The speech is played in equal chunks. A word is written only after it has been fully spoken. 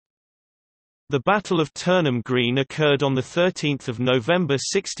The Battle of Turnham Green occurred on 13 November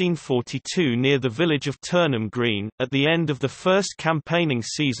 1642 near the village of Turnham Green, at the end of the first campaigning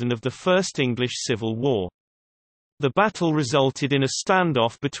season of the First English Civil War. The battle resulted in a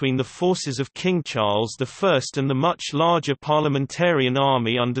standoff between the forces of King Charles I and the much larger parliamentarian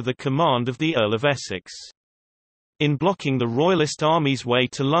army under the command of the Earl of Essex. In blocking the Royalist army's way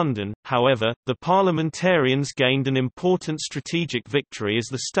to London, however, the parliamentarians gained an important strategic victory as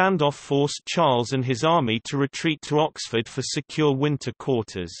the standoff forced Charles and his army to retreat to Oxford for secure winter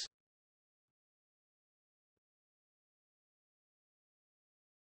quarters.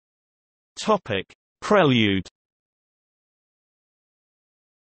 Prelude.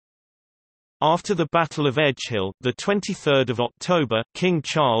 After the Battle of Edgehill, the 23rd of October, King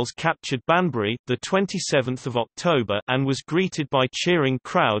Charles captured Banbury, the 27th of October, and was greeted by cheering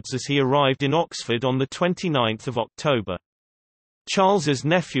crowds as he arrived in Oxford on the 29th of October. Charles's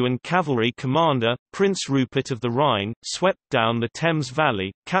nephew and cavalry commander, Prince Rupert of the Rhine, swept down the Thames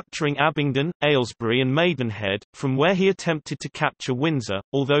Valley, capturing Abingdon, Aylesbury and Maidenhead, from where he attempted to capture Windsor,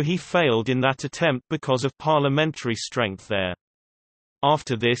 although he failed in that attempt because of parliamentary strength there.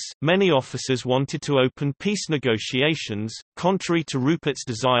 After this, many officers wanted to open peace negotiations, contrary to Rupert's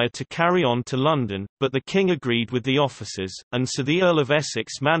desire to carry on to London, but the king agreed with the officers, and so the Earl of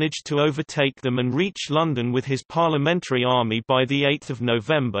Essex managed to overtake them and reach London with his parliamentary army by 8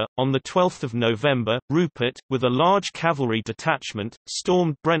 November. On 12 November, Rupert, with a large cavalry detachment,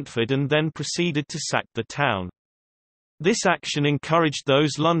 stormed Brentford and then proceeded to sack the town. This action encouraged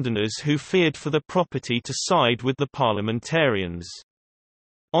those Londoners who feared for their property to side with the parliamentarians.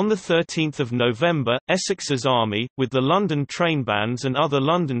 On 13 November, Essex's army, with the London trainbands and other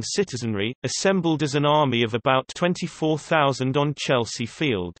London citizenry, assembled as an army of about 24,000 on Chelsea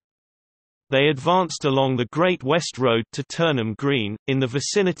Field. They advanced along the Great West Road to Turnham Green, in the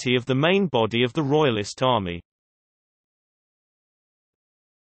vicinity of the main body of the Royalist army.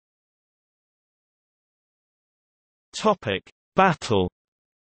 Battle.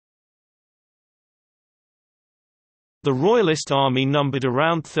 The Royalist army numbered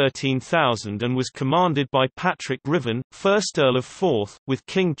around 13,000 and was commanded by Patrick Ruthven, 1st Earl of Forth, with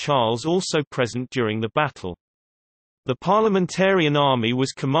King Charles also present during the battle. The Parliamentarian army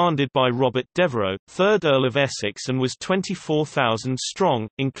was commanded by Robert Devereux, 3rd Earl of Essex, and was 24,000 strong,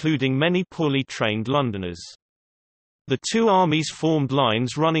 including many poorly trained Londoners. The two armies formed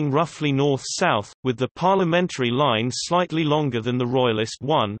lines running roughly north-south, with the parliamentary line slightly longer than the Royalist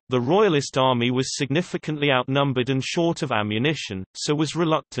one. The Royalist army was significantly outnumbered and short of ammunition, so was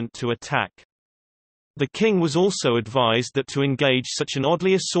reluctant to attack. The king was also advised that to engage such an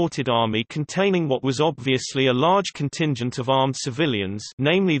oddly assorted army containing what was obviously a large contingent of armed civilians,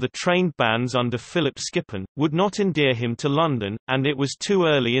 namely the trained bands under Philip Skippon, would not endear him to London, and it was too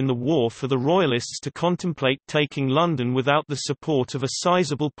early in the war for the Royalists to contemplate taking London without the support of a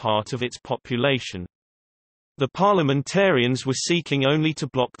sizable part of its population. The parliamentarians were seeking only to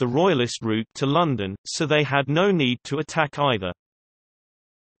block the Royalist route to London, so they had no need to attack either.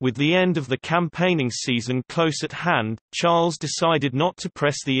 With the end of the campaigning season close at hand, Charles decided not to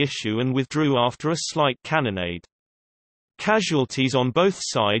press the issue and withdrew after a slight cannonade. Casualties on both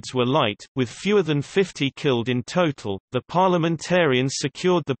sides were light, with fewer than 50 killed in total. The parliamentarians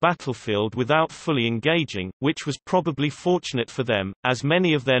secured the battlefield without fully engaging, which was probably fortunate for them, as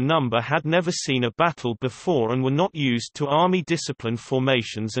many of their number had never seen a battle before and were not used to army discipline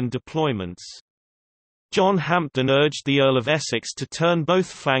formations and deployments. John Hampden urged the Earl of Essex to turn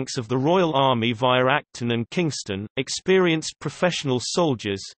both flanks of the Royal Army via Acton and Kingston. Experienced professional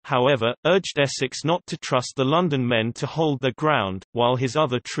soldiers, however, urged Essex not to trust the London men to hold their ground, while his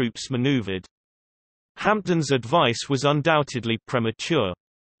other troops manoeuvred. Hampden's advice was undoubtedly premature.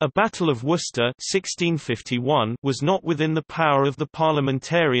 A Battle of Worcester 1651 was not within the power of the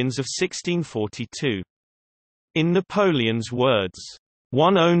parliamentarians of 1642. In Napoleon's words,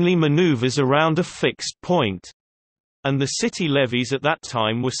 "One only maneuvers around a fixed point," and the city levies at that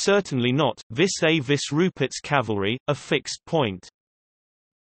time were certainly not, vis Rupert's cavalry, a fixed point.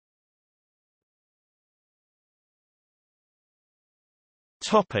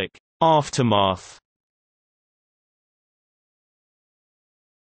 Aftermath.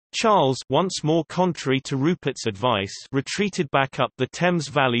 Charles, once more contrary to Rupert's advice, retreated back up the Thames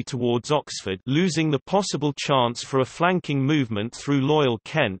Valley towards Oxford, losing the possible chance for a flanking movement through loyal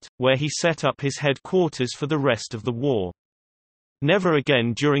Kent, where he set up his headquarters for the rest of the war. Never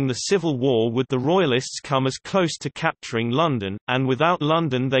again during the Civil War would the Royalists come as close to capturing London, and without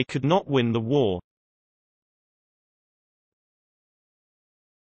London they could not win the war.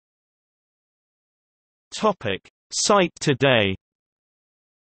 Site today.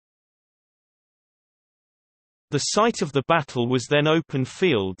 The site of the battle was then open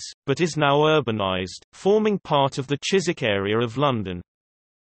fields, but is now urbanised, forming part of the Chiswick area of London.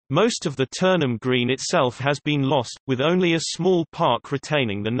 Most of the Turnham Green itself has been lost, with only a small park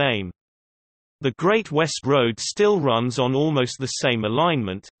retaining the name. The Great West Road still runs on almost the same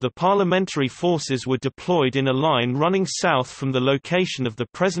alignment. The Parliamentary forces were deployed in a line running south from the location of the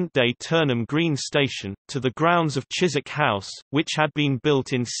present-day Turnham Green station, to the grounds of Chiswick House, which had been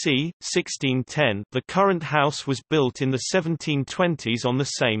built in c. 1610. The current house was built in the 1720s on the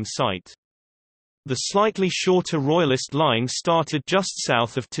same site. The slightly shorter Royalist line started just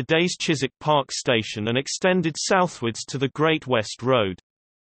south of today's Chiswick Park station and extended southwards to the Great West Road.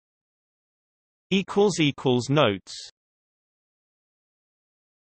 Notes